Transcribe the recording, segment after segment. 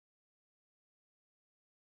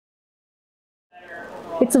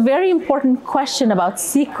It's a very important question about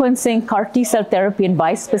sequencing CAR-T cell therapy and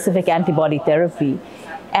bispecific antibody therapy.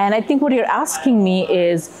 And I think what you're asking me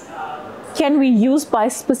is, can we use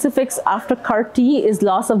bispecifics after CAR-T? Is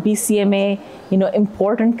loss of BCMA,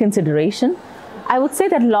 important consideration? I would say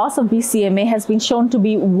that loss of BCMA has been shown to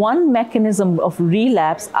be one mechanism of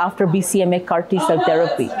relapse after BCMA CAR-T cell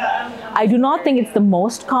therapy. I do not think it's the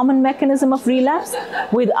most common mechanism of relapse.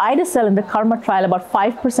 With ide-cel in the KarMMa trial, about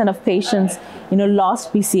 5% of patients,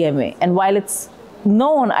 lost BCMA. And while it's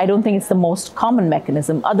known, I don't think it's the most common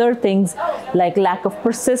mechanism. Other things like lack of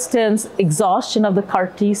persistence, exhaustion of the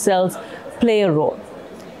CAR-T cells play a role.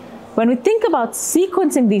 When we think about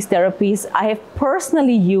sequencing these therapies, I have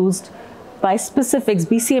personally used bispecifics,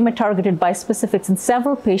 BCMA-targeted bispecifics in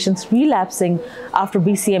several patients relapsing after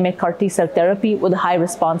BCMA CAR-T cell therapy with a high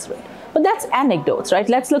response rate. But that's anecdotes, right?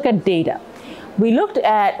 Let's look at data. We looked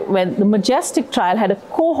at when the Majestic trial had a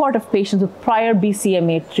cohort of patients with prior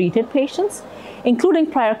BCMA-treated patients, including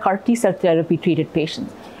prior CAR-T cell therapy-treated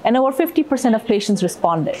patients, and over 50% of patients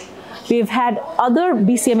responded. We've had other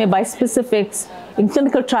BCMA bispecifics in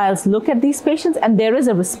clinical trials look at these patients, and there is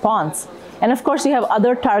a response. And of course, you have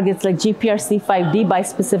other targets like GPRC5D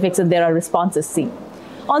bispecifics, and there are responses seen.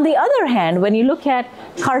 On the other hand, when you look at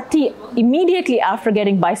CAR-T immediately after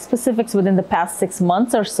getting bispecifics within the past 6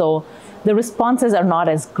 months or so, the responses are not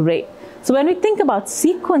as great. So when we think about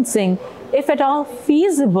sequencing, if at all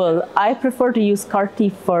feasible, I prefer to use CAR-T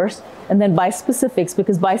first and then bispecifics,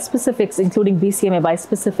 because bispecifics, including BCMA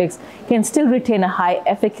bispecifics, can still retain a high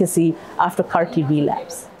efficacy after CAR-T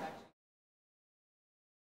relapse.